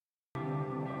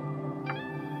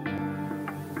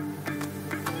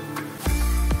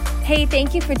Hey,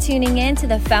 thank you for tuning in to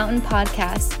the Fountain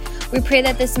Podcast. We pray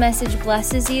that this message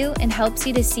blesses you and helps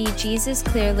you to see Jesus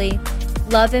clearly,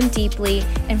 love him deeply,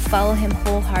 and follow him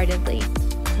wholeheartedly.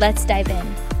 Let's dive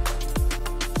in.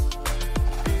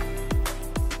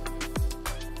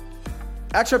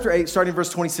 Acts chapter 8, starting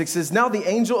verse 26 says, "Now the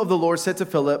angel of the Lord said to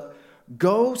Philip,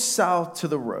 'Go south to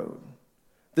the road,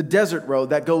 the desert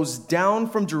road that goes down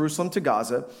from Jerusalem to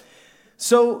Gaza.'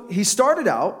 So he started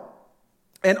out,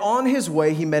 and on his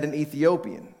way he met an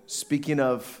Ethiopian." Speaking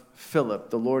of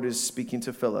Philip, the Lord is speaking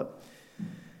to Philip.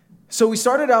 "So he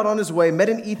started out on his way, met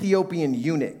an Ethiopian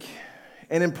eunuch,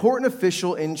 an important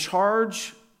official in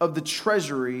charge of the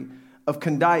treasury of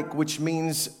Candace, which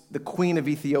means the queen of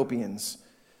Ethiopians.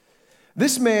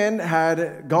 This man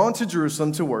had gone to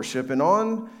Jerusalem to worship, and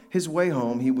on his way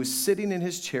home, he was sitting in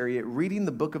his chariot reading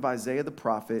the book of Isaiah the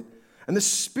prophet. And the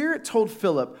Spirit told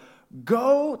Philip,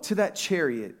 'Go to that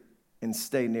chariot and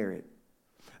stay near it.'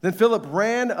 Then Philip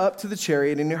ran up to the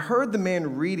chariot, and he heard the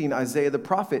man reading Isaiah the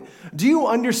prophet. 'Do you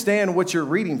understand what you're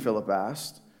reading?' Philip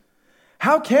asked.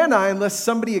 'How can I unless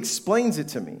somebody explains it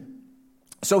to me?'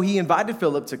 So he invited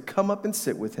Philip to come up and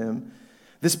sit with him.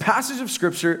 This passage of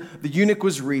scripture the eunuch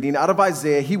was reading out of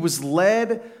Isaiah, he was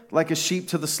led like a sheep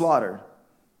to the slaughter.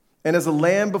 And as a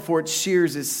lamb before its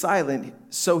shears is silent,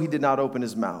 so he did not open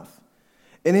his mouth.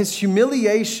 In his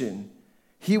humiliation,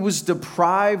 he was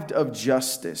deprived of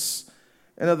justice.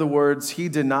 In other words, he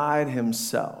denied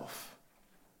himself.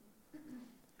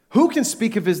 Who can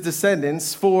speak of his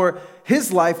descendants? For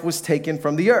his life was taken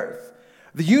from the earth."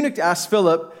 The eunuch asked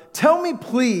Philip, "Tell me,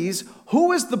 please,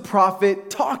 who is the prophet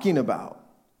talking about?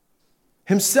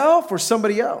 Himself or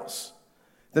somebody else?"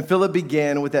 Then Philip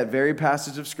began with that very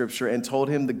passage of scripture and told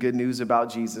him the good news about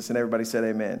Jesus. And everybody said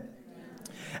amen.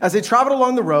 As they traveled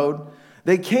along the road,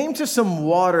 they came to some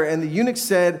water, and the eunuch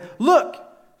said, "Look,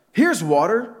 here's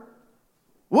water.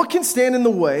 What can stand in the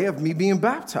way of me being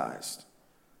baptized?"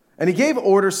 And he gave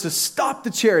orders to stop the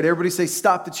chariot. Everybody say,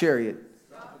 "Stop the chariot."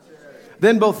 Stop the chariot.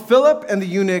 Then both Philip and the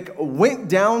eunuch went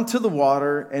down to the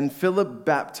water, and Philip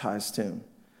baptized him.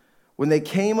 When they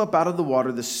came up out of the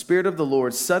water, the Spirit of the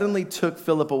Lord suddenly took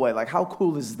Philip away. Like, how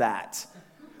cool is that?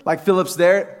 Like, Philip's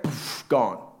there, poof,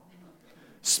 gone.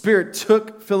 Spirit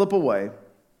took Philip away.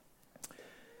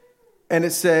 And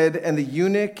it said, and the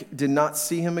eunuch did not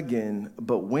see him again,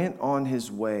 but went on his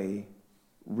way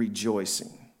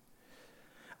rejoicing.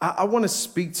 I want to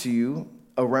speak to you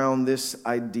around this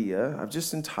idea. I've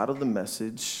just entitled the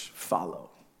message, Follow.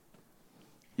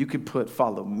 You could put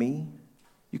follow me.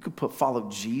 You could put follow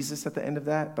Jesus at the end of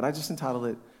that, but I just entitled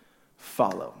it,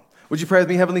 Follow. Would you pray with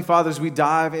me? Heavenly Father, as we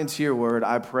dive into your word,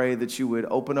 I pray that you would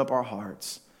open up our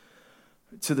hearts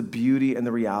to the beauty and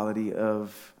the reality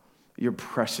of your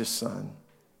precious Son.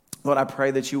 Lord, I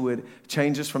pray that you would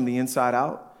change us from the inside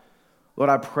out. Lord,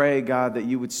 I pray, God, that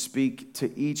you would speak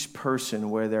to each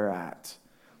person where they're at.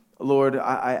 Lord,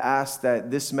 I ask that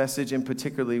this message in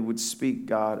particular would speak,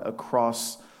 God,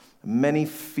 across many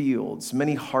fields,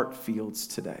 many heart fields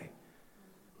today,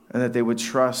 and that they would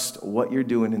trust what you're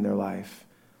doing in their life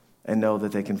and know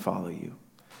that they can follow you.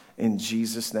 In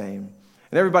Jesus' name.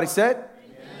 And everybody said,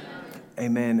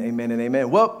 Amen, amen, and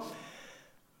amen. Well,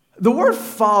 the word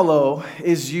follow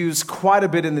is used quite a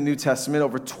bit in the New Testament,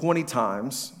 over 20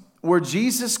 times, where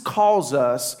Jesus calls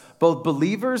us, both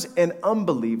believers and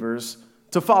unbelievers,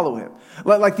 to follow him.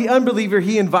 Like the unbeliever,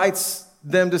 he invites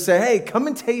them to say, "Hey, come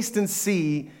and taste and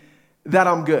see that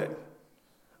I'm good."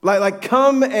 Like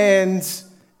come and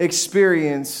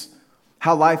experience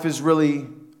how life is really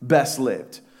best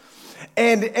lived.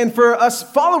 And for us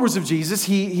followers of Jesus,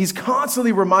 he's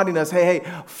constantly reminding us, hey,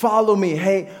 follow me,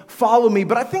 hey, follow me.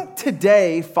 But I think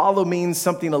today, follow means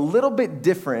something a little bit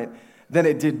different than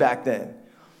it did back then.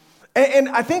 And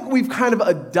I think we've kind of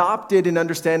adopted an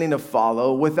understanding of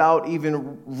follow without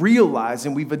even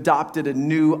realizing we've adopted a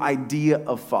new idea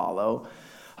of follow.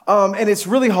 And it's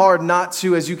really hard not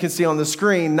to, as you can see on the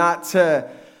screen, not to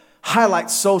highlight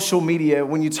social media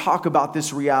when you talk about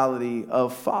this reality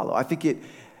of follow. I think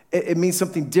it means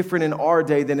something different in our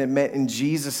day than it meant in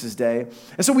Jesus' day.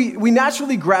 And so we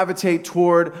naturally gravitate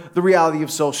toward the reality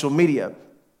of social media.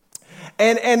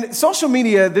 And social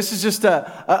media, this is just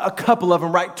a couple of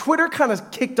them, right? Twitter kind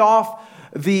of kicked off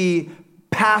the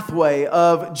pathway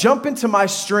of jump into my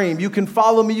stream. You can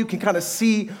follow me. You can kind of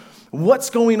see what's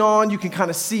going on. You can kind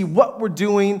of see what we're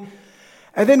doing.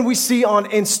 And then we see on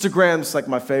Instagram, it's like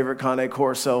my favorite Cane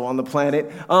Corso on the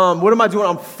planet. What am I doing?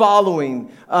 I'm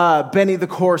following Benny the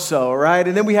Corso, right?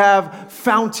 And then we have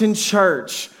Fountain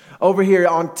Church over here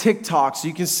on TikTok. So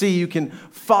you can see, you can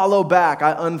follow back.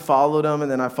 I unfollowed him, and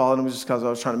then I followed him just because I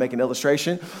was trying to make an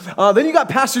illustration. Then you got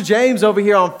Pastor James over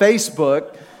here on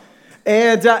Facebook.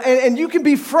 And you can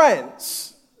be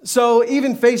friends. So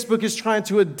even Facebook is trying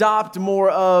to adopt more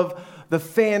of the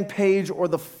fan page or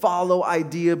the follow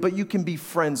idea, but you can be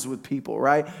friends with people,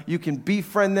 right? You can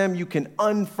befriend them, you can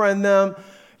unfriend them,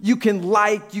 you can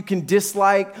like, you can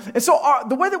dislike. And so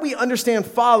the way that we understand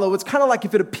follow, it's kind of like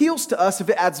if it appeals to us, if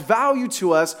it adds value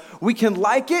to us, we can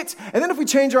like it. And then if we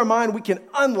change our mind, we can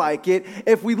unlike it.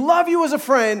 If we love you as a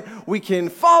friend, we can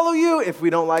follow you. If we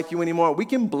don't like you anymore, we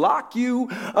can block you.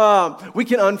 We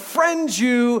can unfriend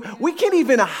you. We can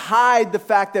even hide the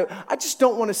fact that I just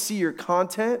don't want to see your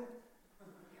content.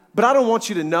 But I don't want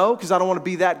you to know because I don't want to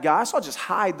be that guy, so I'll just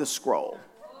hide the scroll.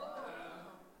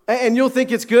 And you'll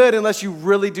think it's good unless you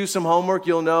really do some homework.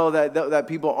 You'll know that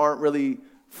people aren't really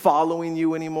following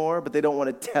you anymore, but they don't want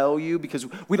to tell you because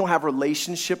we don't have a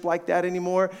relationship like that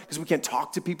anymore because we can't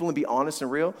talk to people and be honest and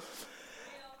real.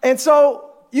 And so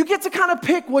you get to kind of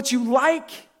pick what you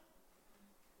like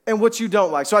and what you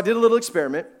don't like. So I did a little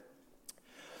experiment.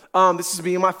 This is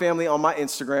me and my family on my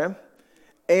Instagram.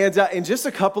 And in just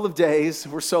a couple of days,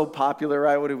 we're so popular,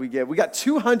 right? What did we get? We got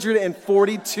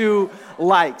 242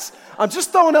 likes. I'm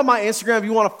just throwing up my Instagram. If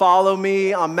you want to follow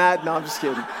me, I'm Matt. No, I'm just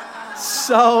kidding.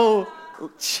 So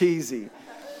cheesy.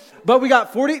 But we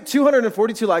got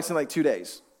 242 likes in like 2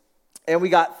 days. And we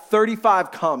got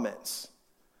 35 comments.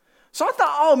 So I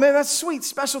thought, oh, man, that's sweet.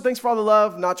 Special thanks for all the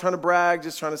love. Not trying to brag,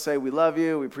 just trying to say we love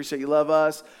you. We appreciate you love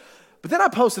us. But then I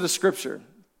posted a scripture.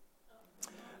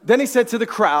 Then he said to the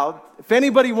crowd, if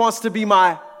anybody wants to be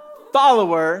my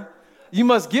follower, you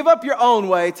must give up your own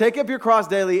way, take up your cross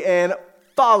daily, and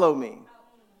follow me.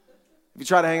 If you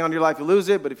try to hang on to your life, you'll lose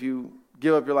it. But if you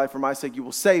give up your life for my sake, you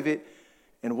will save it.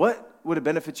 And what would it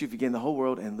benefit you if you gain the whole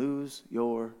world and lose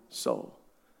your soul?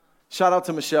 Shout out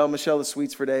to Michelle. Michelle is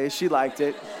Sweets for Days. She liked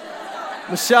it.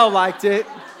 Michelle liked it.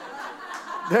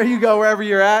 There you go, wherever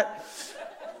you're at.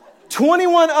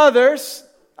 21 others.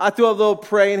 I threw a little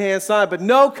praying hand sign, but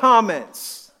no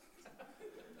comments.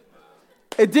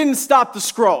 It didn't stop the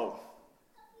scroll.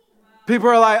 People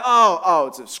are like, oh,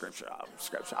 it's a scripture.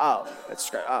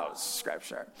 It's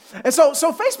scripture. And so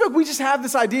Facebook, we just have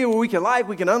this idea where we can like,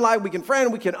 we can unlike, we can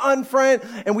friend, we can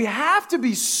unfriend, and we have to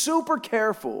be super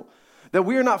careful that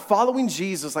we are not following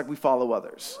Jesus like we follow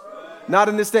others. Not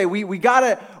in this day. We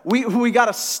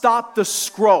gotta stop the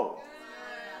scroll.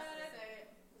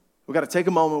 We got to take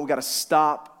a moment. We got to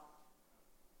stop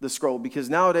the scroll because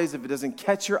nowadays, if it doesn't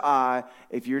catch your eye,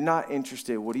 if you're not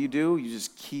interested, what do? You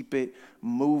just keep it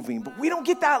moving. But we don't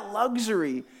get that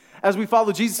luxury as we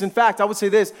follow Jesus. In fact, I would say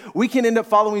this: we can end up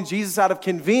following Jesus out of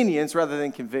convenience rather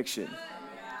than conviction.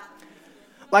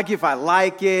 Like if I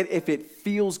like it, if it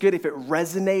feels good, if it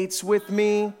resonates with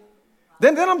me,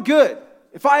 then I'm good.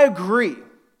 If I agree,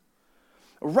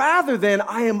 rather than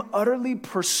I am utterly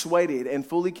persuaded and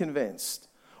fully convinced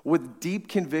with deep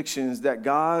convictions that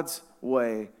God's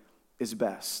way is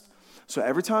best. So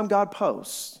every time God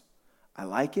posts, I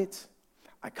like it,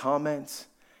 I comment,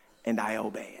 and I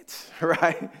obey it,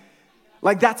 right?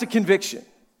 Like that's a conviction.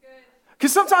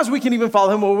 Because sometimes we can even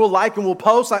follow him where we'll like and we'll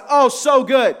post like, oh, so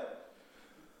good.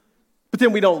 But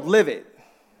then we don't live it.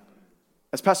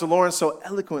 As Pastor Lawrence so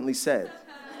eloquently said,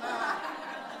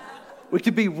 we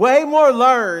could be way more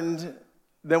learned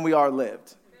than we are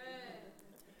lived.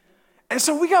 And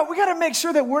so we got to make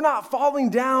sure that we're not falling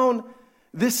down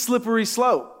this slippery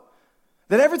slope.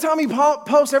 That every time he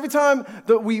posts, every time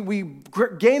that we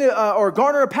gain or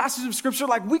garner a passage of scripture,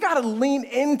 like we got to lean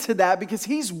into that because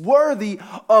he's worthy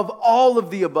of all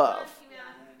of the above.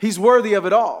 He's worthy of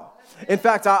it all. In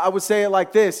fact, I would say it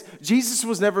like this: Jesus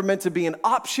was never meant to be an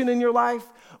option in your life,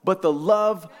 but the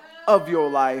love of your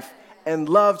life, and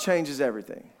love changes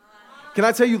everything. Can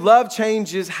I tell you, love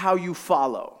changes how you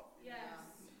follow.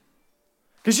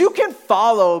 Because you can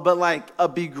follow, but like a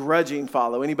begrudging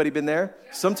follow. Anybody been there?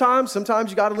 Sometimes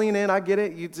you got to lean in. I get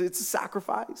it. It's a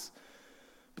sacrifice.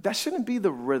 But that shouldn't be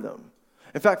the rhythm.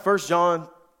 In fact, 1 John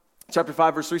chapter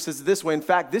 5, verse 3 says it this way: in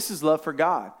fact, this is love for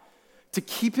God, to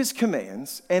keep his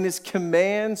commands, and his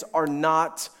commands are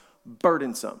not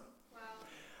burdensome. Wow.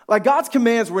 Like God's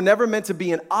commands were never meant to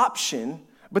be an option,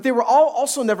 but they were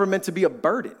also never meant to be a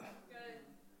burden. Good.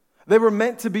 They were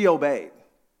meant to be obeyed.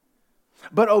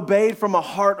 But obeyed from a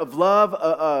heart of love,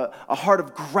 a heart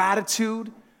of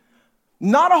gratitude,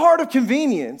 not a heart of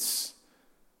convenience,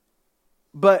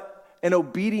 but an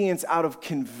obedience out of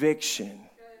conviction.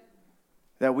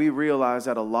 That we realize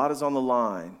that a lot is on the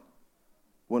line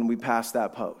when we pass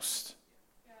that post,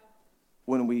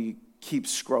 when we keep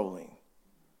scrolling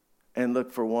and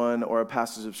look for one or a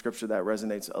passage of scripture that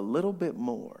resonates a little bit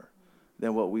more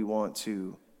than what we want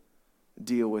to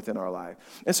deal with in our life.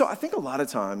 And so I think a lot of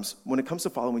times when it comes to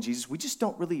following Jesus, we just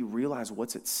don't really realize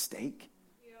what's at stake.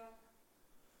 Yeah.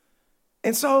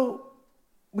 And so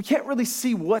we can't really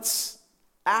see what's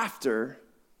after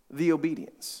the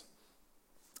obedience.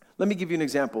 Let me give you an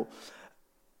example.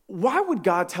 Why would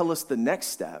God tell us the next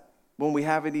step when we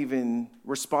haven't even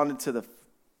responded to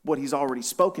what he's already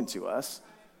spoken to us?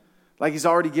 Like he's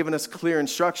already given us clear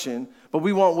instruction, but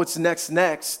we want what's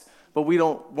next, but we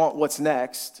don't want what's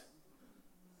next.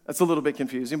 That's a little bit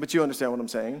confusing, but you understand what I'm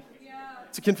saying. Yeah.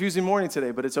 It's a confusing morning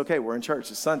today, but it's okay. We're in church.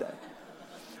 It's Sunday.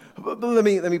 But let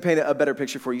me paint a better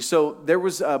picture for you. So there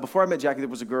was, before I met Jackie, there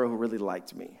was a girl who really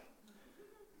liked me.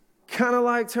 Kind of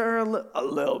liked her a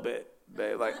little bit,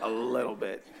 babe, like a little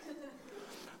bit.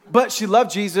 But she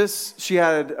loved Jesus. She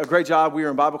had a great job. We were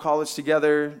in Bible college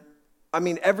together. I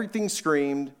mean, everything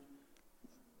screamed,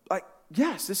 like,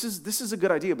 yes, this is a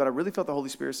good idea, but I really felt the Holy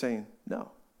Spirit saying,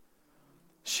 no,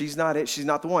 she's not it. She's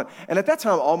not the one. And at that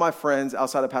time, all my friends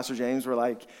outside of Pastor James were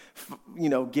like,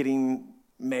 getting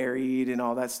married and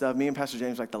all that stuff. Me and Pastor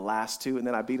James were like the last two, and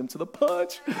then I beat him to the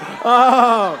punch.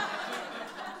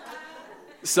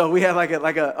 So we had like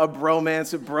a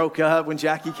bromance that broke up when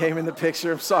Jackie came in the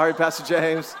picture. I'm sorry, Pastor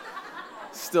James.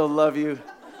 Still love you.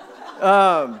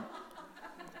 But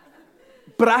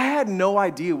I had no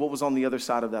idea what was on the other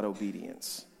side of that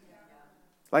obedience.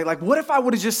 Like what if I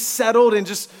would have just settled and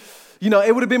just, it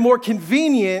would have been more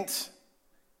convenient.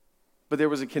 But there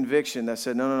was a conviction that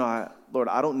said, no, Lord,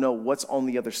 I don't know what's on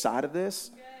the other side of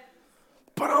this.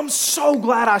 But I'm so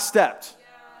glad I stepped.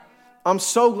 I'm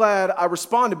so glad I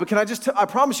responded. But can I I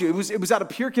promise you, it was out of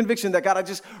pure conviction that God, I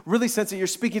just really sense that you're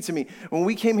speaking to me. When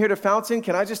we came here to Fountain,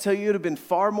 can I just tell you, it would have been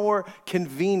far more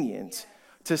convenient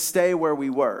to stay where we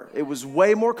were. It was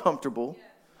way more comfortable,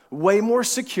 way more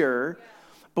secure,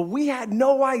 but we had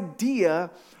no idea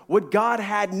what God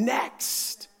had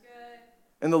next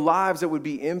and the lives that would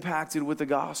be impacted with the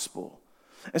gospel.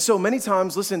 And so many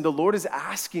times, listen, the Lord is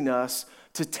asking us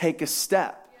to take a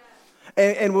step.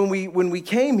 And when we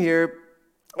came here,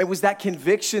 it was that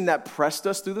conviction that pressed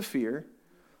us through the fear,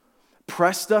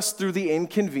 pressed us through the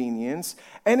inconvenience.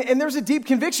 And there's a deep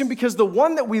conviction because the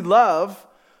one that we love,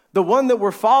 the one that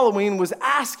we're following, was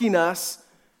asking us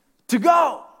to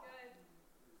go.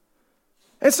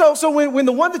 And so when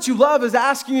the one that you love is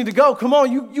asking you to go, come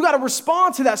on, you got to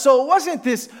respond to that. So it wasn't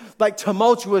this like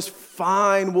tumultuous,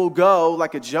 fine, we'll go,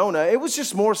 like a Jonah. It was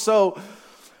just more so,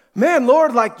 man,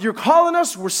 Lord, like you're calling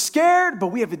us, we're scared, but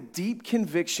we have a deep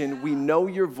conviction. We know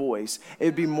your voice.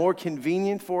 It'd be more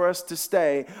convenient for us to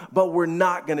stay, but we're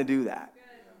not going to do that.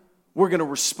 We're going to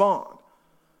respond.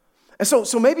 And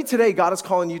so maybe today God is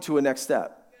calling you to a next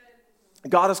step.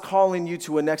 God is calling you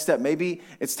to a next step. Maybe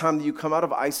it's time that you come out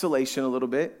of isolation a little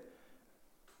bit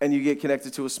and you get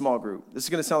connected to a small group. This is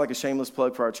going to sound like a shameless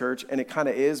plug for our church, and it kind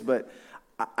of is, but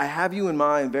I have you in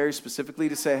mind very specifically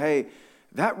to say, hey,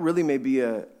 that really may be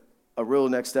a real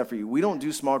next step for you. We don't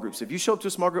do small groups. If you show up to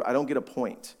a small group, I don't get a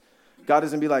point. God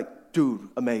doesn't be like, dude,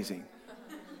 amazing.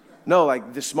 No,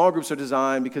 like the small groups are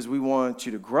designed because we want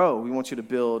you to grow. We want you to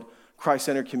build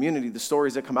Christ-centered community. The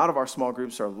stories that come out of our small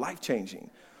groups are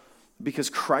life-changing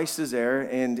because Christ is there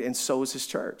and so is his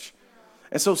church.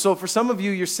 And so for some of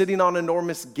you, you're sitting on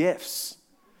enormous gifts,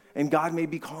 and God may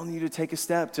be calling you to take a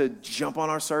step, to jump on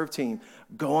our serve team,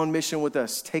 go on mission with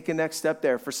us, take a next step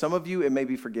there. For some of you, it may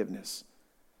be forgiveness.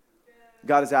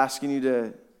 God is asking you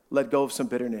to let go of some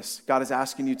bitterness. God is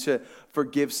asking you to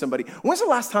forgive somebody. When's the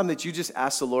last time that you just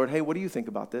asked the Lord, hey, what do you think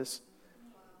about this?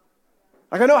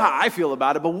 Like, I know how I feel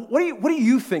about it, but what do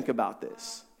you think about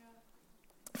this?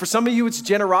 For some of you, it's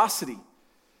generosity.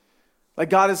 Like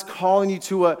God is calling you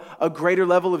to a greater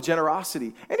level of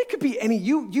generosity. And it could be any,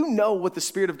 you know what the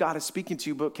Spirit of God is speaking to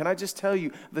you, but can I just tell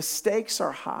you, the stakes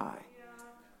are high.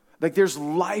 Like there's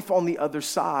life on the other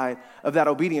side of that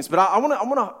obedience. But I want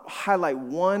to highlight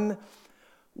one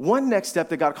next step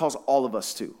that God calls all of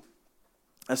us to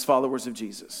as followers of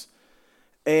Jesus.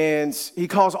 And he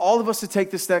calls all of us to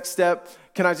take this next step.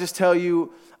 Can I just tell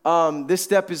you, this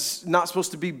step is not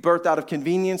supposed to be birthed out of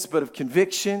convenience, but of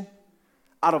conviction,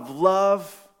 out of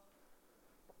love.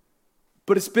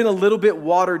 But it's been a little bit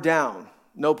watered down,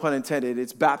 no pun intended.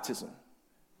 It's baptism.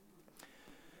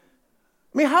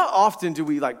 I mean, how often do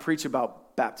we preach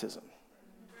about baptism?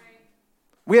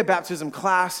 We have baptism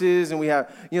classes and we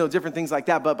have, different things like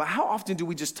that. But how often do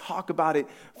we just talk about it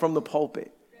from the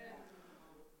pulpit?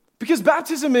 Because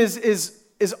baptism is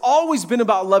always been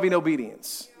about loving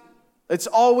obedience. It's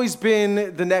always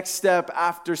been the next step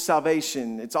after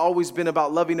salvation. It's always been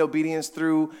about loving obedience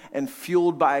through and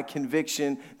fueled by a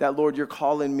conviction that, Lord, you're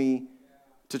calling me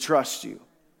to trust you.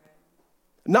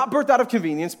 Not birthed out of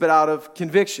convenience, but out of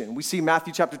conviction. We see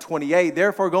Matthew chapter 28,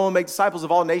 therefore go and make disciples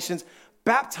of all nations,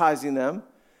 baptizing them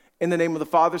in the name of the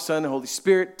Father, Son, and Holy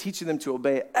Spirit, teaching them to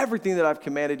obey everything that I've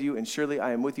commanded you, and surely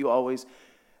I am with you always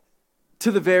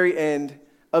to the very end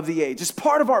of the age. It's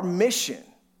part of our mission.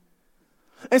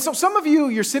 And so some of you,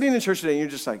 you're sitting in church today and you're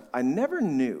just like, I never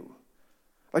knew.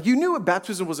 Like you knew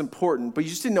baptism was important, but you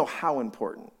just didn't know how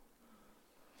important.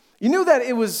 You knew that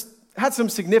it had some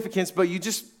significance, but you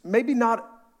just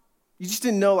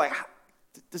didn't know, like,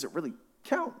 does it really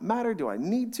count, matter? Do I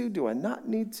need to? Do I not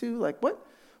need to? Like, what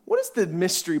is the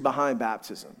mystery behind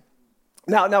baptism?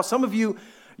 Now, some of you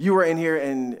were in here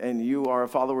and you are a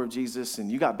follower of Jesus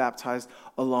and you got baptized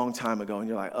a long time ago and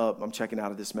you're like, oh, I'm checking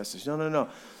out of this message. No.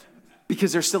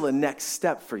 Because there's still a next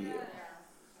step for you.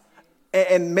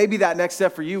 And maybe that next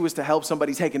step for you was to help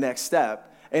somebody take a next step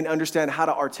and understand how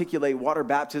to articulate water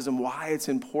baptism, why it's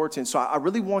important. So I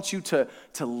really want you to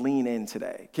lean in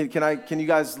today. Can you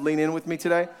guys lean in with me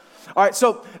today? All right,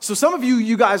 so some of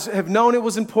you guys have known it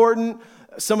was important.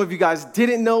 Some of you guys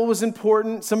didn't know it was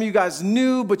important. Some of you guys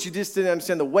knew, but you just didn't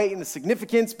understand the weight and the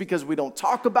significance because we don't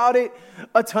talk about it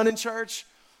a ton in church.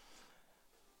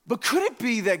 But could it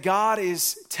be that God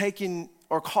is taking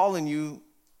or calling you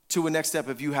to a next step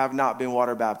if you have not been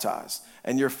water baptized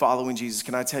and you're following Jesus?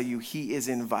 Can I tell you, he is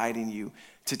inviting you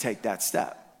to take that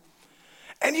step.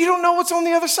 And you don't know what's on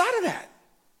the other side of that.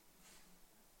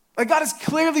 Like God has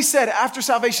clearly said after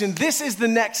salvation, this is the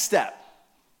next step.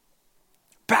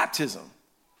 Baptism.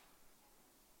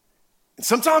 And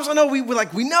sometimes I know we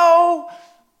know,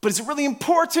 but it's really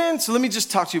important. So let me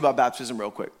just talk to you about baptism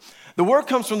real quick. The word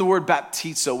comes from the word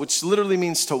baptizo, which literally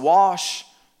means to wash,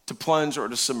 to plunge, or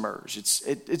to submerge.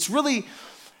 It's really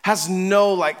has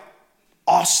no like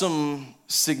awesome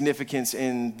significance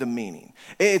in the meaning.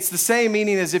 It's the same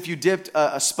meaning as if you dipped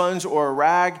a sponge or a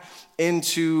rag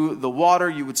into the water.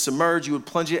 You would submerge, you would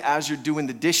plunge it as you're doing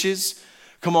the dishes.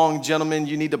 Come on, gentlemen,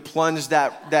 you need to plunge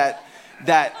that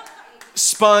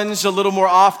sponge a little more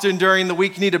often during the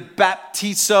week. You need to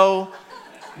baptizo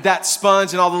that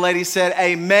sponge. And all the ladies said,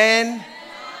 amen.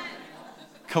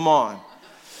 Come on.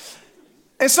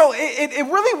 And so it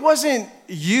really wasn't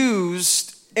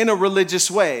used in a religious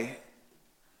way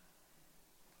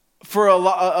for a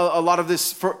lot of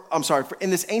this. In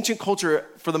this ancient culture,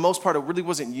 for the most part, it really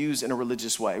wasn't used in a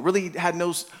religious way. It really had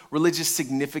no religious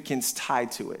significance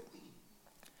tied to it.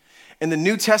 In the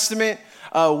New Testament,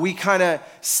 we kind of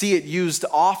see it used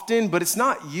often, but it's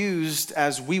not used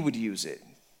as we would use it.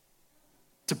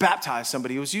 To baptize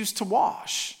somebody, it was used to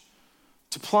wash,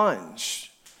 to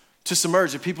plunge, to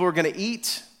submerge. If people were going to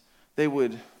eat, they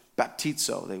would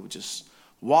baptizo. They would just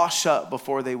wash up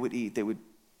before they would eat. They would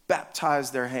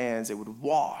baptize their hands. They would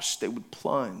wash. They would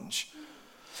plunge.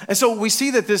 And so we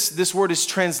see that this word is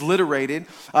transliterated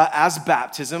as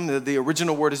baptism. The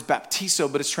original word is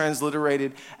baptizo, but it's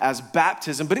transliterated as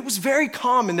baptism. But it was very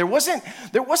common. There wasn't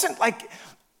like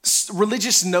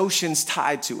religious notions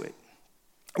tied to it.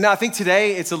 Now, I think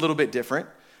today it's a little bit different.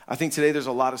 I think today there's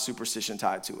a lot of superstition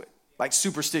tied to it, like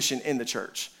superstition in the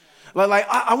church. Like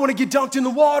I want to get dunked in the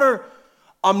water.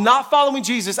 I'm not following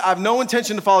Jesus. I have no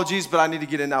intention to follow Jesus, but I need to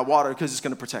get in that water because it's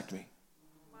going to protect me.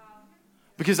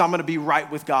 Because I'm going to be right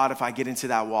with God if I get into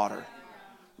that water.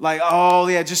 Like, oh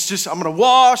yeah, just I'm going to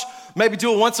wash, maybe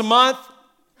do it once a month.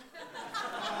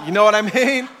 You know what I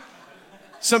mean?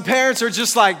 Some parents are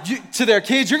just like, to their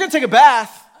kids, you're going to take a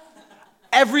bath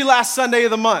every last Sunday of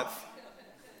the month.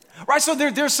 Right, so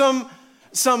there's some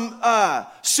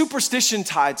superstition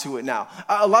tied to it now.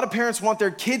 A lot of parents want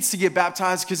their kids to get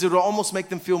baptized because it will almost make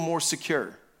them feel more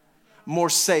secure, more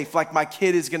safe, like my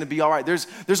kid is going to be all right. There's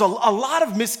a lot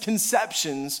of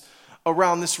misconceptions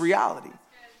around this reality.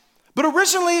 But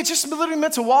originally, it just literally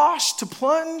meant to wash, to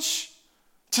plunge,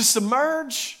 to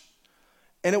submerge.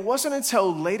 And it wasn't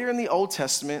until later in the Old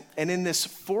Testament and in this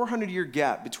 400-year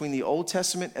gap between the Old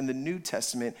Testament and the New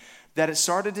Testament that it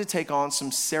started to take on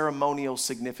some ceremonial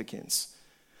significance.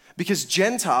 Because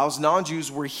Gentiles,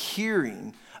 non-Jews, were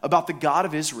hearing about the God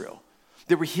of Israel.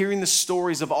 They were hearing the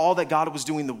stories of all that God was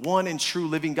doing, the one and true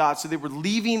living God. So they were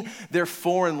leaving their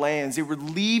foreign lands. They were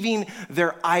leaving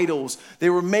their idols. They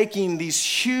were making these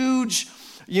huge,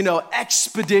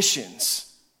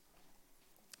 expeditions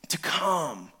to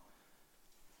come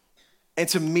and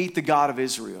to meet the God of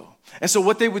Israel. And so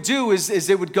what they would do is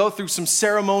they would go through some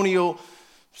ceremonial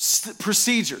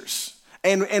procedures.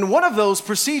 And one of those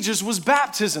procedures was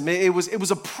baptism. It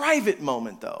was a private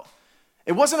moment, though.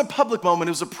 It wasn't a public moment.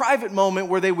 It was a private moment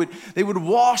where they would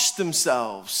wash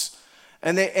themselves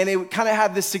And they kind of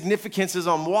had this significance as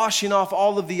I'm washing off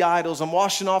all of the idols. I'm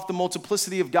washing off the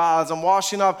multiplicity of gods. I'm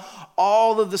washing off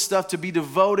all of the stuff to be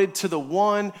devoted to the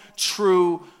one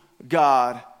true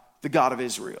God, the God of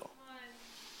Israel.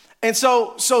 And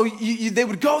so they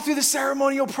would go through the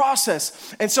ceremonial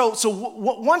process. And so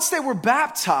once they were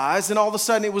baptized, and all of a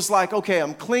sudden it was like, okay,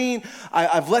 I'm clean.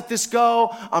 I've let this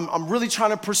go. I'm really trying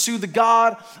to pursue the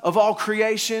God of all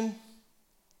creation.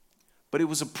 But it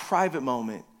was a private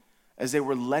moment as they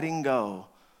were letting go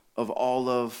of all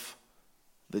of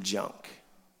the junk,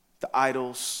 the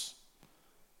idols.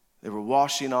 They were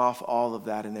washing off all of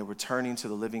that, and they were turning to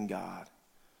the living God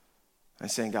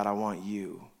and saying, God, I want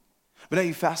you. But now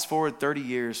you fast forward 30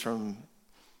 years from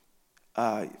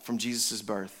Jesus'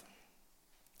 birth.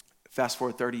 Fast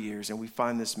forward 30 years, and we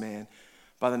find this man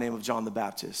by the name of John the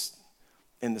Baptist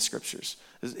in the scriptures.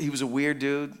 He was a weird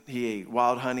dude. He ate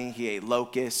wild honey. He ate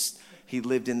locusts. He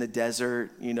lived in the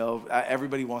desert. You know,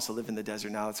 everybody wants to live in the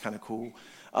desert now. That's kind of cool.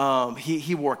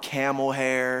 He wore camel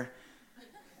hair.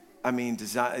 I mean,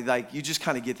 design, like, you just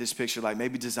kind of get this picture, like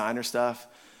maybe designer stuff.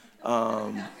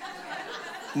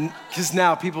 Because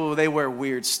now people, they wear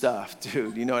weird stuff,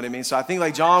 dude. You know what I mean? So I think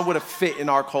like John would have fit in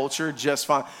our culture just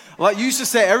fine. Like you used to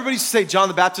say, everybody used to say John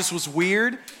the Baptist was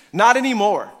weird. Not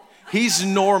anymore. He's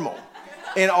normal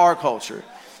in our culture.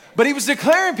 But he was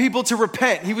declaring people to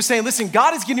repent. He was saying, listen,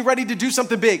 God is getting ready to do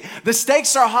something big. The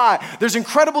stakes are high. There's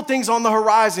incredible things on the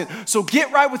horizon. So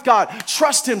get right with God.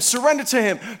 Trust him. Surrender to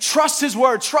him. Trust his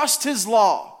word. Trust his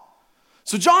law.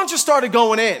 So John just started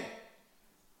going in.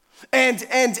 And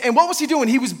what was he doing?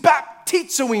 He was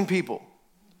baptizoing people.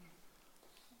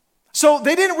 So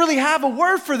they didn't really have a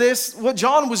word for this, what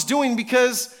John was doing,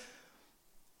 because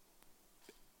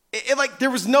like there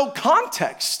was no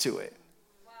context to it.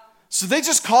 So they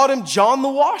just called him John the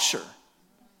Washer.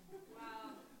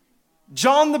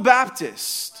 John the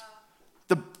Baptist.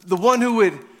 The one who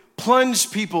would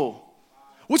plunge people.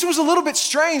 Which was a little bit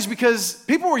strange because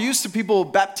people were used to people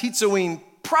baptizoing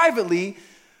privately,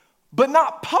 but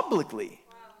not publicly.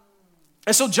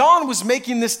 And so John was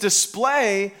making this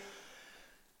display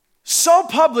so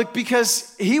public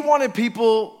because he wanted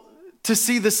people to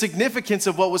see the significance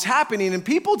of what was happening. And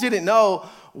people didn't know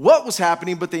what was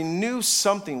happening, but they knew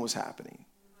something was happening.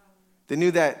 They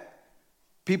knew that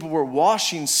people were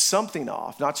washing something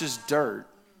off, not just dirt.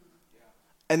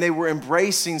 And they were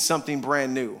embracing something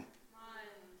brand new.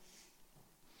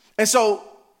 And so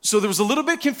there was a little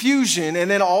bit of confusion, and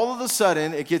then all of a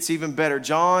sudden, it gets even better.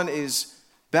 John is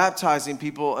baptizing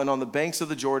people, and on the banks of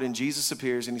the Jordan, Jesus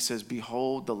appears, and he says,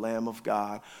 behold the Lamb of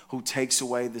God who takes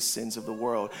away the sins of the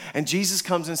world. And Jesus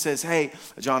comes and says, hey,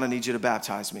 John, I need you to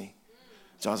baptize me.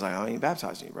 John's like, I ain't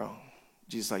baptizing you, bro.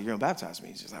 Jesus is like, you're going to baptize me.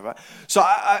 He's just like, what? So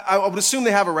I would assume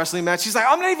they have a wrestling match. He's like,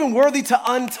 I'm not even worthy to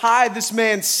untie this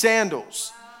man's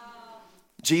sandals.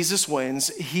 Jesus wins.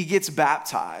 He gets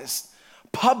baptized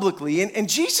publicly. And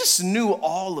Jesus knew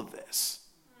all of this.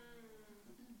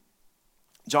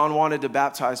 John wanted to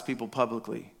baptize people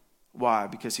publicly. Why?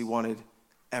 Because he wanted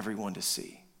everyone to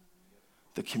see.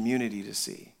 The community to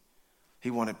see.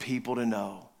 He wanted people to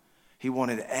know. He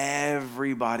wanted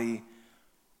everybody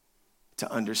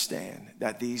to understand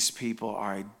that these people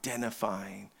are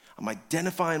identifying. I'm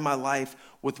identifying my life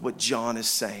with what John is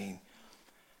saying.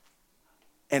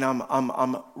 And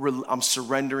I'm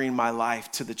surrendering my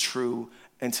life to the true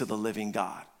and to the living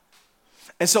God.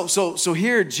 And so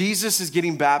here Jesus is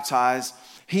getting baptized.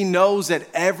 He knows that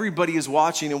everybody is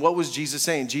watching. And what was Jesus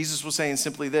saying? Jesus was saying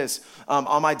simply this.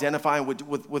 I'm identifying with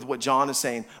what John is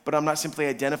saying, but I'm not simply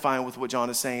identifying with what John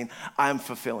is saying. I'm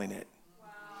fulfilling it. Wow.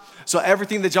 So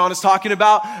everything that John is talking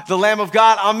about, the Lamb of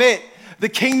God, I'm it. The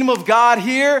kingdom of God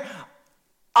here,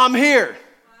 I'm here.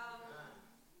 Wow.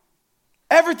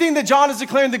 Everything that John is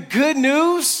declaring, the good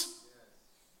news,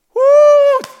 woo!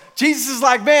 Jesus is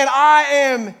like, man, I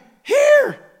am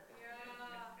here.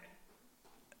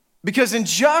 Because in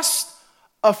just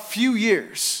a few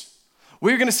years,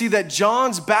 we're going to see that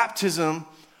John's baptism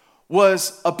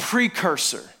was a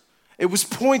precursor. It was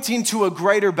pointing to a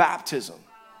greater baptism.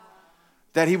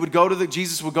 That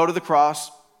Jesus would go to the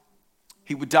cross,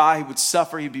 he would die, he would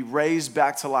suffer, he'd be raised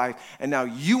back to life. And now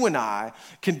you and I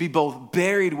can be both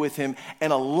buried with him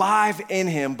and alive in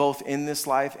him, both in this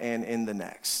life and in the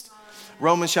next.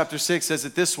 Romans chapter 6 says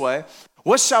it this way.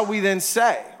 What shall we then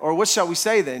say? Or what shall we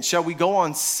say then? Shall we go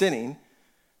on sinning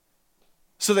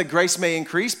so that grace may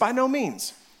increase? By no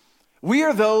means. We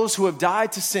are those who have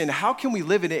died to sin. How can we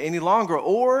live in it any longer?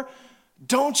 Or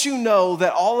don't you know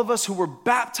that all of us who were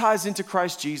baptized into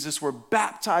Christ Jesus were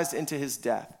baptized into his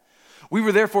death? We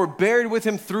were therefore buried with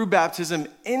him through baptism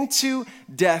into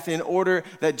death, in order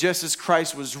that just as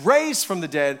Christ was raised from the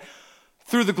dead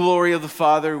through the glory of the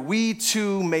Father, we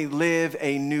too may live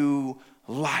a new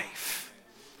life.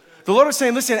 The Lord is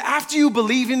saying, listen, after you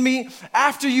believe in me,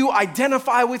 after you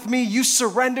identify with me, you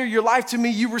surrender your life to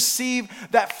me, you receive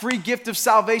that free gift of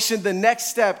salvation, the next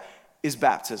step is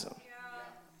baptism.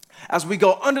 As we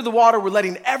go under the water, we're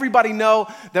letting everybody know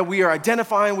that we are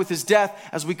identifying with his death.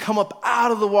 As we come up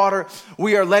out of the water,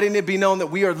 we are letting it be known that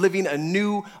we are living a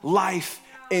new life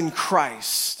in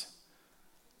Christ,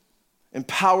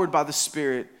 empowered by the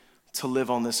Spirit to live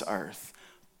on this earth.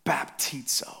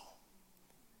 Baptizo.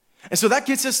 And so that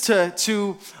gets us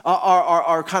to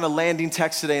our kind of landing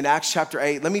text today in Acts chapter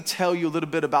 8. Let me tell you a little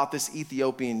bit about this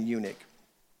Ethiopian eunuch.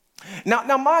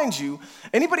 Now, mind you,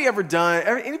 anybody ever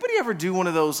do one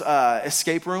of those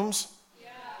escape rooms? Yeah.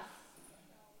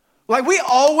 Like, we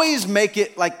always make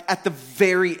it like at the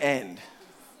very end.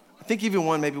 I think even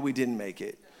one, maybe we didn't make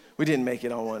it. We didn't make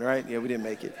it on one, right? Yeah, we didn't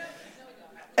make it.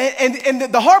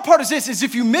 And the hard part is this, is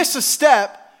if you miss a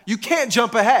step, you can't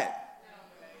jump ahead.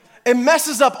 It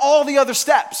messes up all the other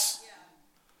steps.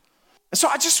 And so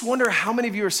I just wonder how many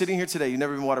of you are sitting here today, you've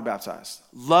never been water baptized,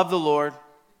 love the Lord,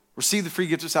 receive the free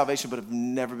gift of salvation, but have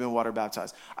never been water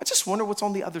baptized. I just wonder what's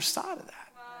on the other side of that.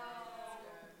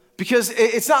 Because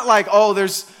it's not like, oh,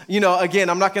 there's, again,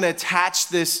 I'm not going to attach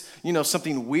this,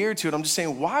 something weird to it. I'm just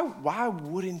saying, why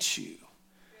wouldn't you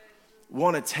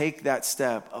want to take that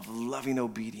step of loving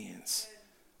obedience?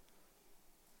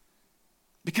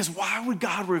 Because why would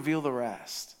God reveal the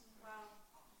rest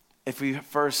if we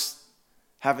first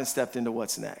haven't stepped into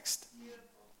what's next?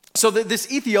 So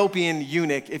this Ethiopian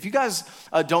eunuch, if you guys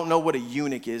don't know what a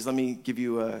eunuch is, let me give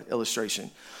you an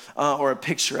illustration or a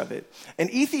picture of it.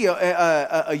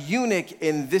 A eunuch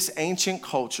in this ancient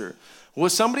culture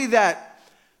was somebody that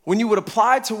when you would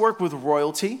apply to work with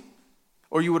royalty,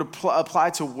 or you would apply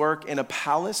to work in a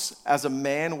palace as a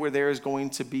man where there is going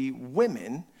to be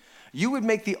women, you would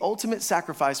make the ultimate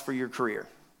sacrifice for your career.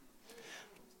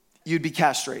 You'd be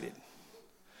castrated.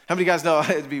 How many of you guys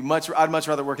know I'd much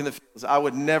rather work in the fields? I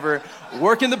would never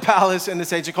work in the palace in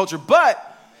this ancient culture,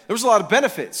 but there was a lot of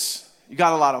benefits. You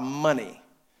got a lot of money.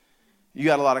 You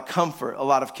got a lot of comfort, a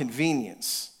lot of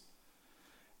convenience.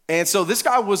 And so this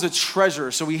guy was a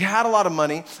treasurer, so he had a lot of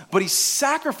money, but he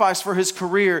sacrificed for his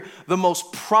career the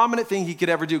most prominent thing he could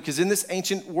ever do, because in this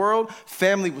ancient world,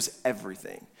 family was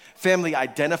everything. Family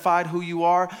identified who you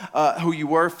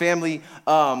were. Family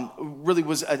really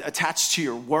was attached to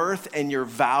your worth and your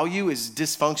value, as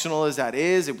dysfunctional as that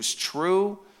is. It was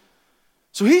true.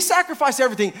 So he sacrificed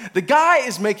everything. The guy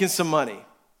is making some money.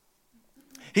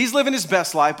 He's living his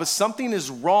best life, but something is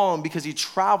wrong because he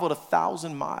traveled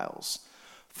 1,000 miles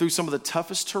through some of the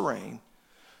toughest terrain,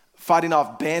 fighting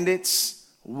off bandits,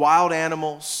 wild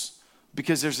animals,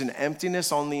 because there's an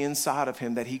emptiness on the inside of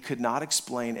him that he could not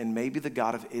explain. And maybe the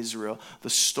God of Israel, the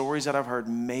stories that I've heard,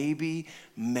 maybe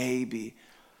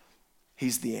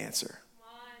he's the answer.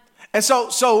 And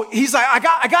so he's like,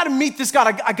 I got to meet this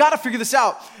God. I got to figure this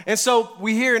out. And so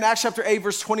we hear in Acts chapter 8,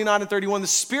 verse 29 and 31, the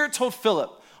Spirit told Philip,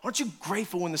 aren't you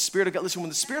grateful when the Spirit of God, listen, when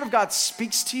the Spirit of God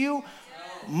speaks to you,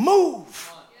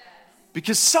 move.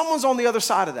 Because someone's on the other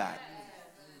side of that.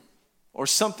 Or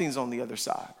something's on the other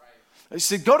side. He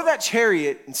said, go to that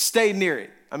chariot and stay near it.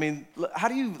 I mean, how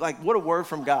do you, what a word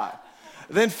from God.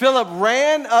 Then Philip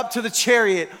ran up to the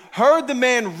chariot, heard the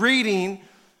man reading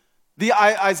the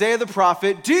Isaiah the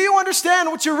prophet. Do you understand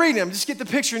what you're reading? Just get the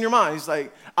picture in your mind. He's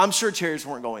like, I'm sure chariots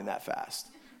weren't going that fast,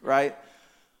 right?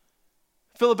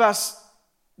 Philip asked,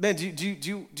 man,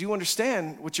 do you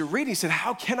understand what you're reading? He said,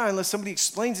 how can I unless somebody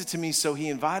explains it to me? So he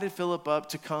invited Philip up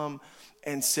to come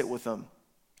and sit with him.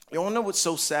 You want to know what's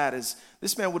so sad is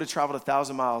this man would have traveled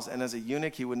 1,000 miles, and as a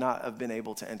eunuch, he would not have been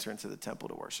able to enter into the temple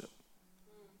to worship.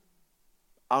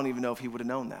 I don't even know if he would have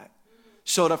known that.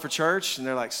 Showed up for church, and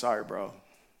they're like, sorry, bro.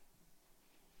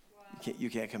 You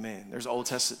can't come in. There's Old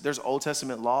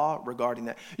Testament law regarding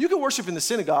that. You can worship in the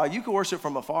synagogue. You can worship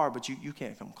from afar, but you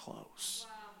can't come close.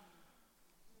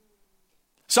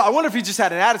 So I wonder if he just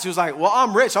had an attitude. He was like, well,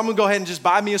 I'm rich. I'm going to go ahead and just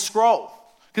buy me a scroll.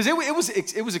 Because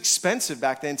it was expensive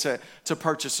back then to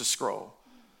purchase a scroll.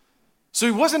 So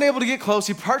he wasn't able to get close.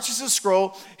 He purchased a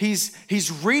scroll.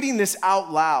 He's reading this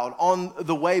out loud on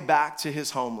the way back to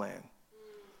his homeland.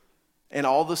 And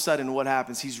all of a sudden, what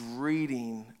happens? He's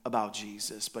reading about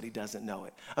Jesus, but he doesn't know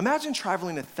it. Imagine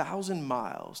traveling 1,000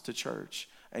 miles to church,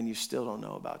 and you still don't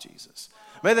know about Jesus.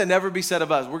 May that never be said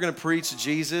of us. We're going to preach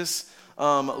Jesus,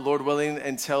 Lord willing,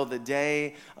 until the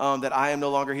day that I am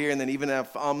no longer here. And then even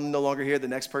if I'm no longer here, the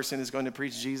next person is going to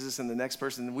preach Jesus, and the next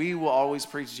person. We will always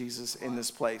preach Jesus in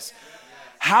this place.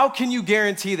 How can you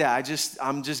guarantee that?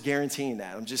 I'm just guaranteeing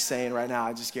that. I'm just saying right now,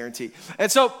 I just guarantee.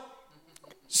 And so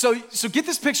So get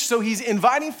this picture. So he's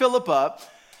inviting Philip up.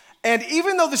 And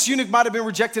even though this eunuch might have been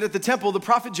rejected at the temple, the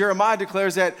prophet Jeremiah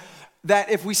declares that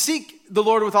if we seek the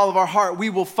Lord with all of our heart, we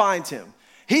will find him.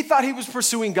 He thought he was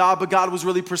pursuing God, but God was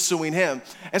really pursuing him.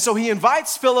 And so he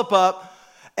invites Philip up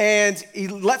and he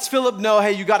lets Philip know,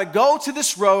 hey, you got to go to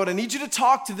this road. I need you to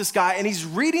talk to this guy. And he's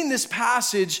reading this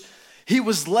passage. He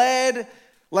was led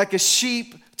like a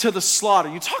sheep to the slaughter.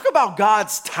 You talk about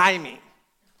God's timing.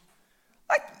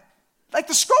 Like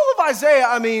the scroll of Isaiah,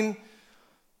 I mean,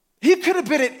 he could have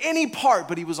been at any part,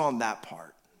 but he was on that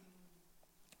part.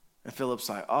 And Philip's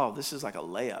like, oh, this is like a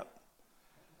layup.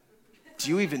 Do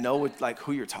you even know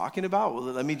who you're talking about? Well,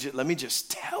 let me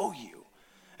just tell you.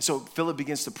 And so Philip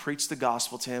begins to preach the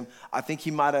gospel to him. I think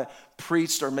he might have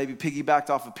preached or maybe piggybacked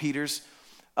off of Peter's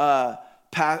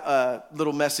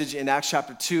little message in Acts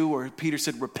chapter 2 where Peter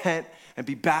said, repent and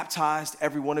be baptized,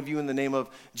 every one of you, in the name of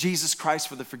Jesus Christ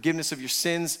for the forgiveness of your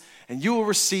sins, and you will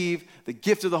receive the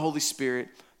gift of the Holy Spirit,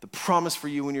 the promise for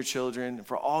you and your children, and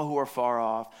for all who are far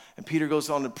off. And Peter goes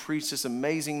on to preach this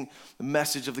amazing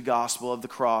message of the gospel of the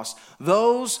cross.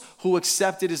 Those who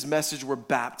accepted his message were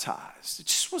baptized.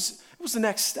 It was the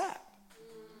next step.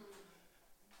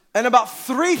 And about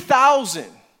 3,000,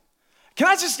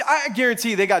 I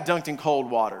guarantee they got dunked in cold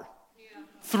water.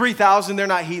 3,000, they're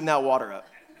not heating that water up.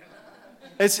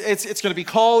 It's going to be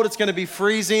cold. It's going to be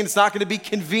freezing. It's not going to be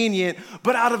convenient,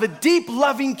 but out of a deep,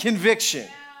 loving conviction.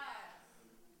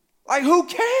 Like, who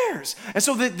cares? And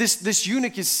so this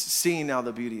eunuch is seeing now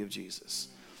the beauty of Jesus.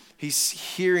 He's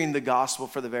hearing the gospel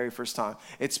for the very first time.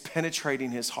 It's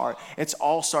penetrating his heart. It's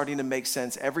all starting to make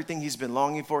sense. Everything he's been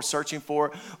longing for, searching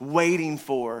for, waiting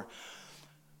for,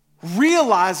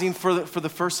 realizing for the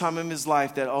first time in his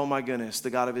life that, oh my goodness,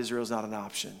 the God of Israel is not an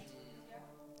option.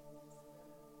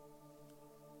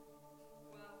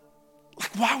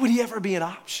 Like, why would he ever be an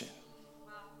option?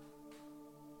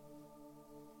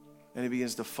 And he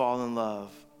begins to fall in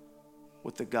love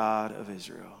with the God of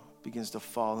Israel. Begins to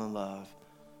fall in love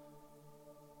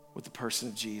with the person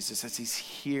of Jesus as he's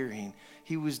hearing,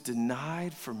 he was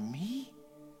denied for me?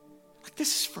 Like,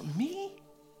 this is for me?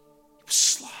 He was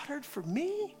slaughtered for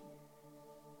me?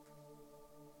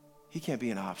 He can't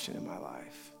be an option in my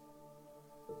life.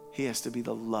 He has to be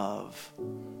the love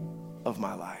of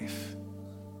my life.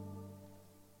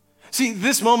 See,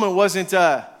 this moment wasn't,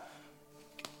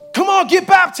 come on, get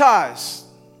baptized.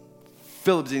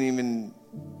 Philip didn't even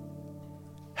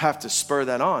have to spur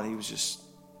that on. He was just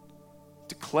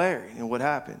declaring. And what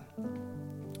happened?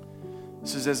 It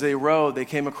says, as they rowed, they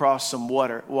came across some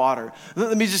water.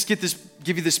 Let me just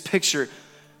give you this picture.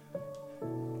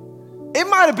 It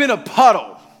might have been a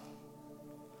puddle,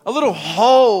 a little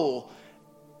hole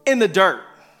in the dirt.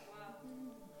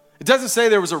 It doesn't say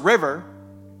there was a river.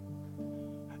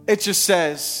 It just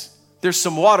says there's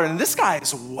some water. And this guy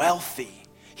is wealthy.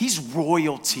 He's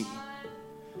royalty.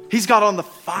 He's got on the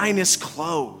finest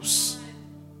clothes.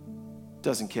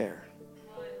 Doesn't care.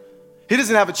 He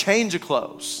doesn't have a change of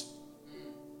clothes.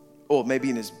 Or maybe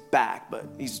in his back, but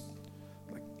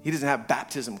he doesn't have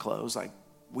baptism clothes like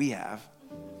we have.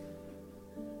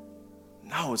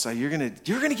 No, it's like you're gonna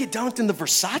get dunked in the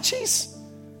Versaces?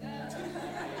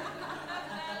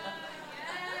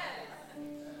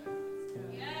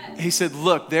 He said,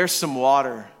 look, there's some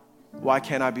water. Why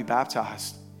can't I be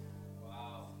baptized?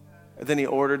 Wow. And then he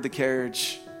ordered the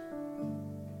carriage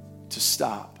to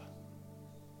stop.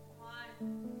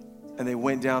 And they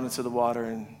went down into the water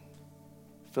and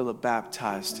Philip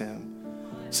baptized him.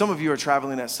 Some of you are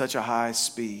traveling at such a high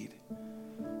speed.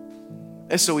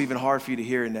 It's so even hard for you to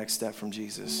hear a next step from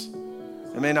Jesus.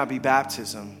 It may not be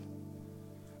baptism,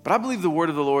 but I believe the word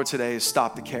of the Lord today is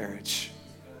stop the carriage.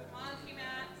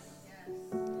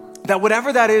 That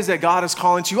whatever that is that God is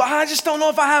calling to you, I just don't know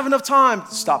if I have enough time.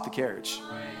 Stop the carriage.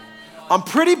 I'm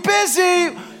pretty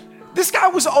busy. This guy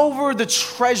was over the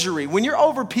treasury. When you're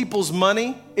over people's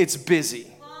money, it's busy.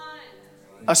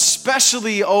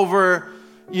 Especially over,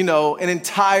 an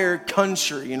entire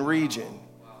country and region.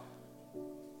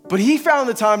 But he found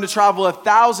the time to travel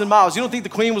 1,000 miles. You don't think the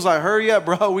queen was like, hurry up,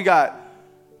 bro. We got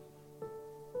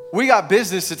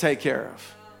business to take care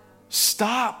of.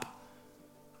 Stop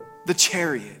the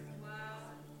chariot.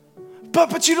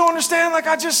 But you don't understand. Like,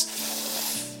 I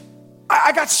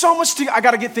got so much I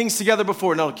got to get things together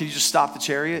before. No, can you just stop the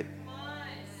chariot?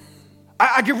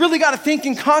 I really got to think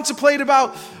and contemplate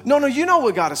about, no, you know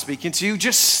what God is speaking to you.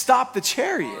 Just stop the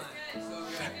chariot.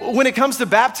 When it comes to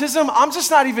baptism, I'm just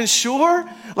not even sure.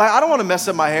 Like, I don't want to mess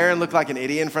up my hair and look like an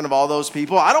idiot in front of all those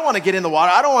people. I don't want to get in the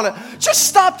water. I don't want to. Just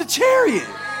stop the chariot.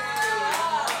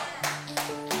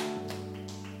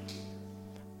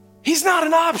 He's not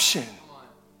an option.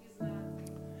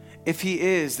 If he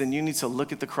is, then you need to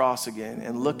look at the cross again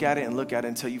and look at it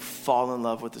until you fall in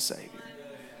love with the Savior.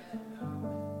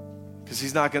 Because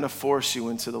he's not going to force you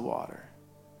into the water.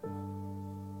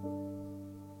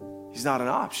 He's not an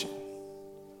option.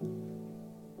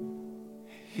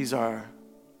 He's our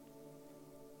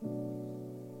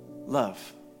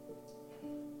love.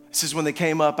 It says when they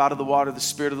came up out of the water, the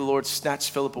Spirit of the Lord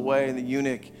snatched Philip away, and the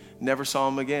eunuch never saw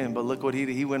him again. But look what he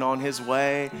did. He went on his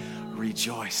way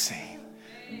rejoicing.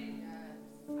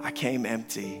 I came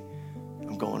empty.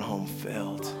 I'm going home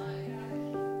filled.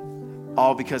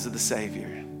 All because of the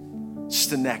Savior.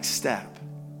 Just the next step.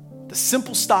 The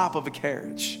simple stop of a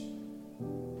carriage.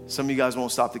 Some of you guys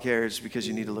won't stop the carriage because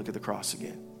you need to look at the cross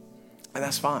again. And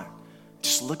that's fine.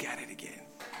 Just look at it again.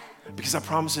 Because I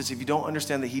promise this, if you don't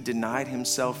understand that he denied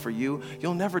himself for you,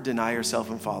 you'll never deny yourself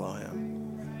and follow him.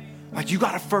 Like, you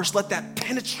got to first let that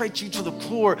penetrate you to the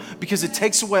core, because it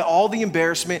takes away all the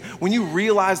embarrassment when you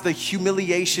realize the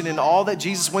humiliation and all that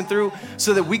Jesus went through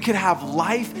so that we could have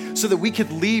life, so that we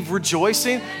could leave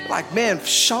rejoicing. Like, man,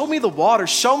 show me the water.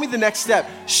 Show me the next step.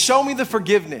 Show me the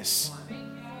forgiveness.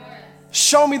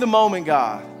 Show me the moment,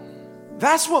 God.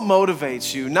 That's what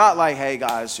motivates you. Not like, hey,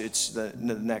 guys, it's the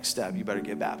next step. You better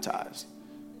get baptized.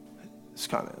 It's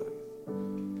kind of,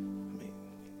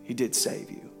 he did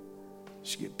save you. You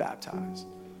should get baptized.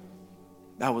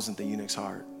 That wasn't the eunuch's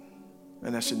heart.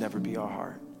 And that should never be our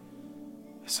heart.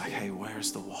 It's like, hey,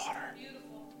 where's the water?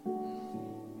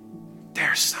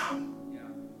 There's some.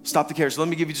 Stop the carriage. Let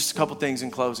me give you just a couple things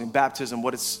in closing. Baptism,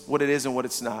 what it is and what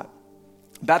it's not.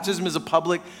 Baptism is a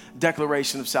public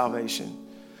declaration of salvation.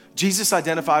 Jesus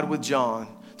identified with John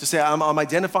to say, I'm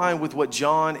identifying with what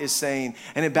John is saying.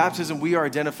 And in baptism, we are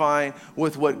identifying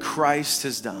with what Christ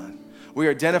has done. We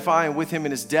are identifying with him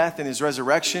in his death and his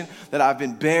resurrection, that I've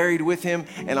been buried with him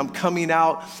and I'm coming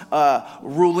out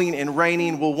ruling and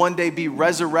reigning, will one day be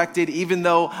resurrected. Even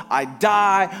though I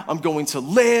die, I'm going to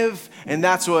live. And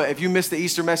that's what, if you missed the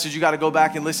Easter message, you got to go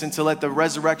back and listen to let the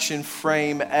resurrection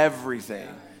frame everything.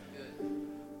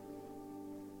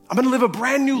 I'm going to live a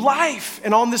brand new life.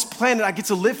 And on this planet, I get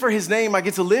to live for his name. I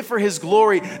get to live for his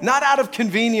glory, not out of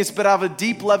convenience, but out of a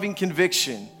deep, loving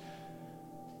conviction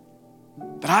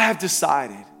that I have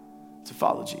decided to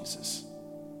follow Jesus.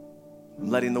 I'm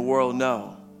letting the world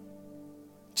know,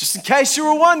 just in case you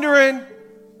were wondering,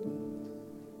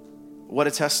 what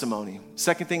a testimony.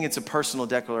 Second thing, it's a personal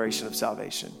declaration of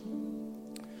salvation.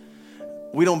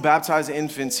 We don't baptize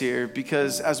infants here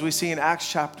because, as we see in Acts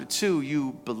chapter 2,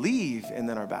 you believe and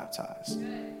then are baptized.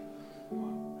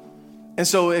 And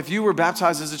so if you were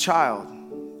baptized as a child,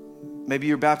 maybe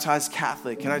you're baptized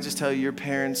Catholic, can I just tell you, your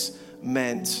parents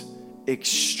meant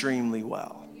extremely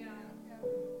well.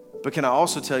 But can I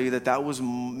also tell you that was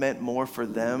meant more for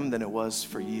them than it was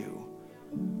for you?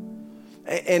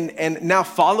 And now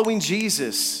following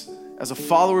Jesus, as a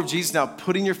follower of Jesus, now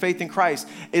putting your faith in Christ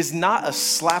is not a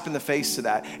slap in the face to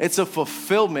that. It's a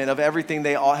fulfillment of everything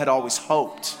they all had always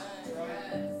hoped.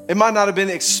 It might not have been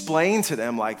explained to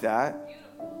them like that.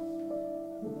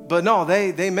 But no,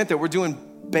 they meant that. We're doing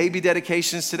baby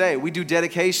dedications today. We do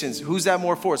dedications. Who's that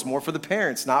more for? It's more for the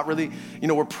parents. Not really,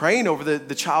 we're praying over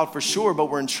the child for sure, but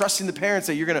we're entrusting the parents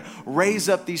that you're going to raise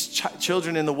up these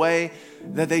children in the way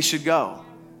that they should go.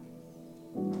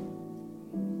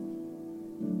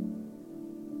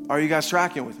 Are you guys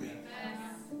tracking with me?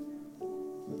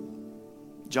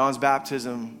 John's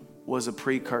baptism was a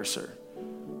precursor.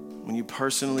 When you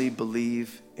personally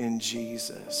believe in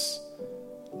Jesus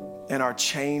and are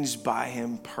changed by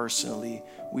him personally,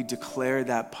 we declare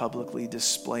that publicly,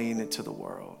 displaying it to the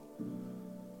world.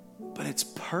 But it's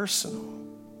personal.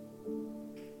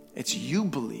 It's you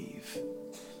believe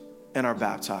and are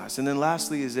baptized. And then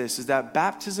lastly is that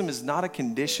baptism is not a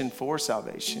condition for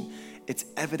salvation. It's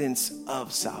evidence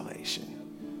of salvation.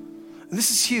 And this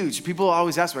is huge. People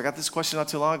always ask me, I got this question not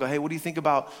too long ago. Hey, what do you think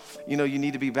about, you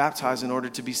need to be baptized in order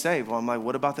to be saved? Well, I'm like,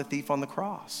 what about the thief on the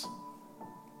cross?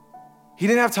 He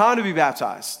didn't have time to be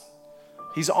baptized.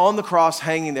 He's on the cross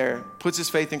hanging there, puts his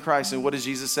faith in Christ. And what does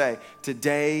Jesus say?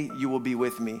 Today you will be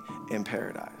with me in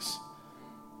paradise.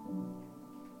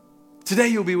 Today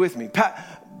you'll be with me.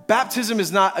 Baptism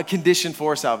is not a condition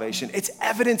for salvation. It's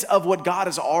evidence of what God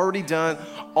has already done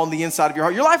on the inside of your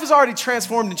heart. Your life is already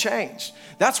transformed and changed.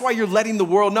 That's why you're letting the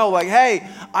world know, like, hey,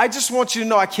 I just want you to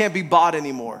know I can't be bought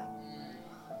anymore.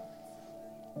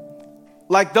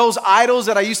 Like those idols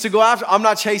that I used to go after, I'm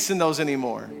not chasing those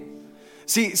anymore.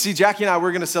 See, Jackie and I,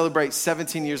 we're going to celebrate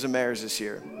 17 years of marriage this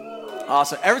year.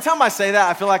 Awesome. Every time I say that,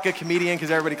 I feel like a comedian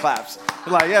because everybody claps.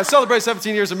 They're like, yeah, celebrate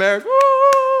 17 years of marriage. Woo!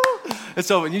 It's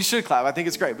over. And you should clap. I think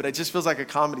it's great, but it just feels like a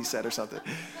comedy set or something.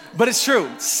 But it's true.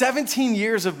 17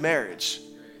 years of marriage.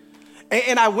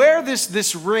 And I wear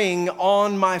this ring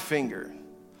on my finger.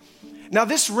 Now,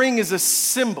 this ring is a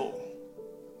symbol.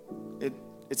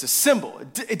 It's a symbol.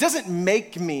 It doesn't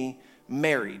make me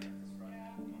married.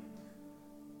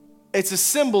 It's a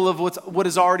symbol of what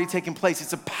has already taken place.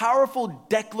 It's a powerful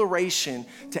declaration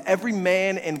to every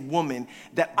man and woman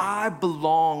that I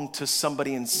belong to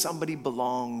somebody and somebody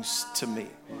belongs to me.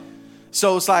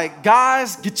 So it's like,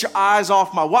 guys, get your eyes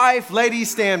off my wife.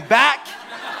 Ladies, stand back.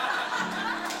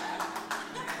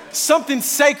 Something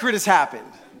sacred has happened.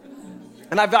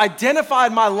 And I've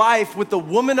identified my life with the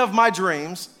woman of my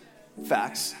dreams.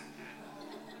 Facts.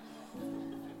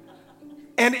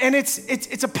 And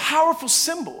it's a powerful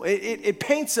symbol. It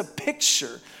paints a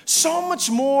picture, so much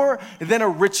more than a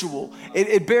ritual.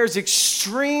 It bears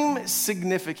extreme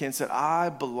significance that I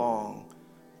belong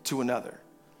to another.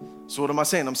 So what am I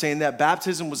saying? I'm saying that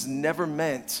baptism was never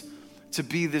meant to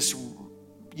be this,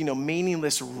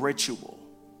 meaningless ritual,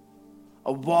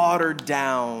 a watered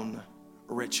down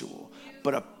ritual,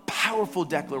 but a powerful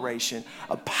declaration,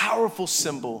 a powerful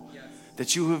symbol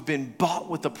that you have been bought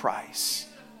with a price.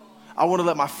 I want to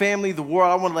let my family, the world,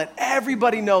 I want to let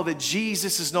everybody know that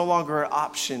Jesus is no longer an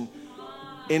option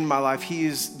in my life. He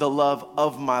is the love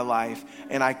of my life.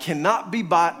 And I cannot be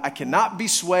bought. I cannot be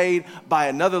swayed by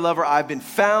another lover. I've been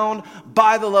found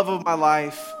by the love of my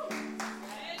life.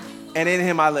 And in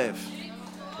him I live.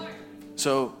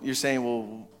 So you're saying,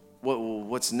 well,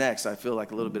 what's next? I feel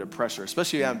like a little bit of pressure.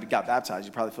 Especially if you haven't got baptized,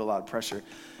 you probably feel a lot of pressure.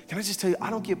 Can I just tell you, I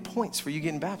don't get points for you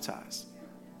getting baptized.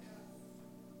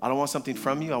 I don't want something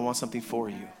from you. I want something for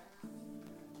you.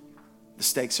 The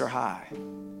stakes are high.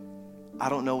 I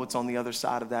don't know what's on the other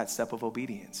side of that step of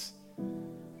obedience.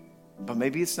 But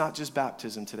maybe it's not just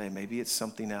baptism today. Maybe it's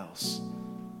something else.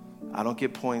 I don't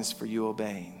get points for you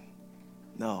obeying.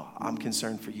 No, I'm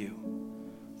concerned for you.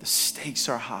 The stakes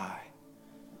are high.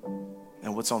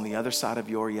 And what's on the other side of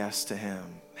your yes to him?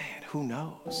 Man, who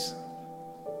knows?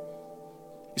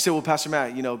 You say, well, Pastor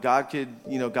Matt, God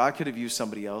could have used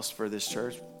somebody else for this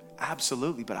church.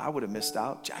 Absolutely, but I would have missed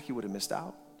out. Jackie would have missed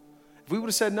out. If we would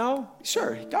have said no,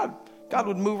 sure, God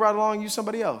would move right along and use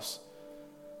somebody else.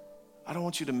 I don't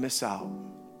want you to miss out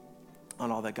on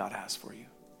all that God has for you.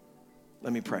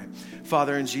 Let me pray.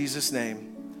 Father, in Jesus'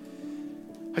 name,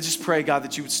 I just pray, God,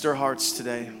 that you would stir hearts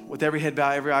today. With every head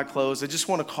bowed, every eye closed, I just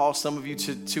want to call some of you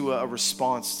to a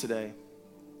response today.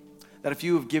 That if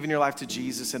you have given your life to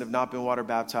Jesus and have not been water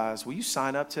baptized, will you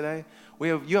sign up today?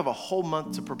 You have a whole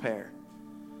month to prepare.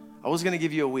 I was going to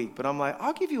give you a week, but I'm like,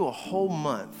 I'll give you a whole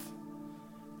month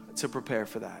to prepare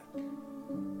for that.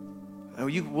 And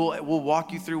we'll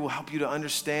walk you through. We'll help you to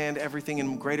understand everything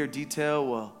in greater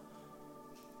detail.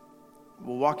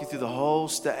 We'll walk you through the whole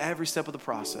step, every step of the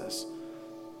process.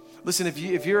 Listen,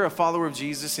 if you're a follower of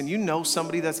Jesus and you know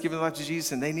somebody that's given their life to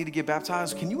Jesus and they need to get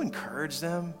baptized, can you encourage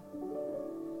them?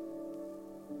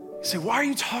 You say, why are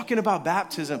you talking about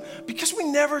baptism? Because we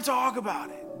never talk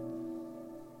about it.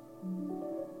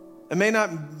 It may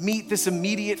not meet this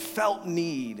immediate felt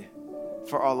need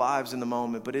for our lives in the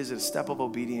moment, but is it a step of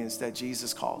obedience that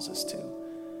Jesus calls us to?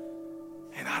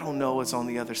 And I don't know what's on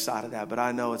the other side of that, but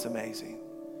I know it's amazing.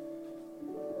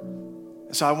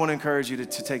 And so I want to encourage you to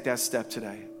take that step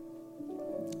today.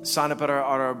 Sign up at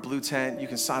our blue tent. You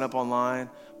can sign up online.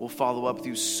 We'll follow up with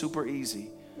you. Super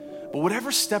easy. But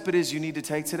whatever step it is you need to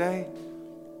take today,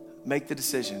 make the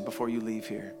decision before you leave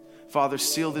here. Father,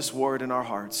 seal this word in our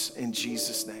hearts in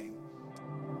Jesus' name.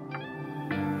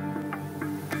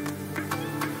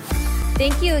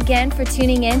 Thank you again for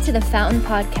tuning in to the Fountain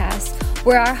Podcast,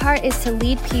 where our heart is to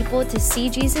lead people to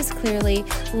see Jesus clearly,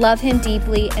 love him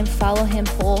deeply, and follow him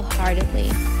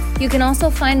wholeheartedly. You can also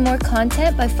find more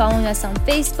content by following us on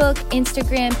Facebook,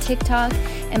 Instagram, TikTok,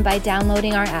 and by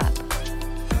downloading our app.